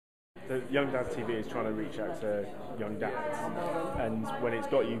the Young Dads TV is trying to reach out to young dads, and when it's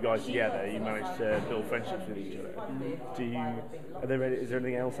got you guys together, you manage to build friendships with each other. Is there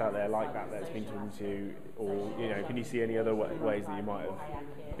anything else out there like that that's been talking to you, or can you see any other ways that you might have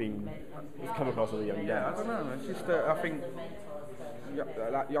come across other young dads? I don't know. It's just I think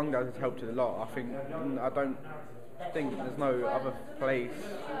Young Dads has helped it a lot. I don't think there's no other place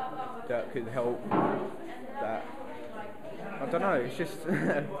that could help that. I don't know. It's just.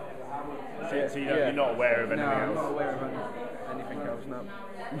 So you're not aware of anything else? No, I'm not aware of anything else. No.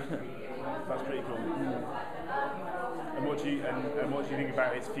 That's pretty cool. And what do you think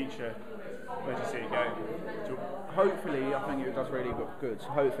about its future? Where do you see it going? Hopefully, I think it does really good.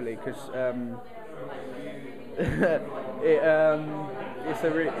 Hopefully, because it's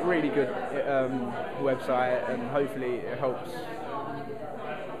a really good website, and hopefully it helps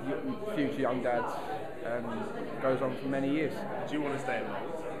future young dads and goes on for many years. Do you want to stay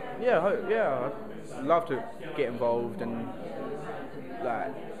involved? Yeah, I'd love to get involved, and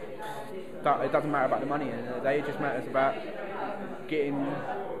it doesn't matter about the money. It just matters about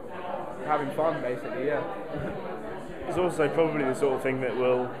having fun, basically. Yeah. It's also probably the sort of thing that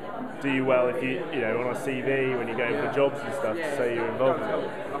will do you well if you on a CV when you're going for jobs and stuff. Yeah, to say you're involved. I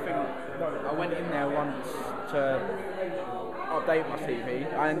think I went in there once to update my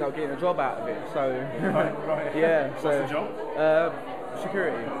CV. I ended up getting a job out of it. So right. Yeah. What's the job?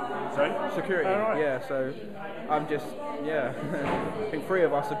 Security. Sorry? Security. Oh, right. Yeah. So I'm just I think 3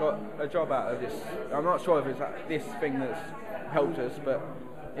 of us have got a job out of this. I'm not sure if it's this thing that's helped us, but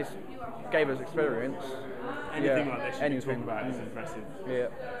it's gave us experience. Anything like this you can talk about is impressive.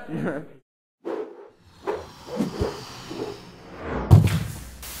 Yeah.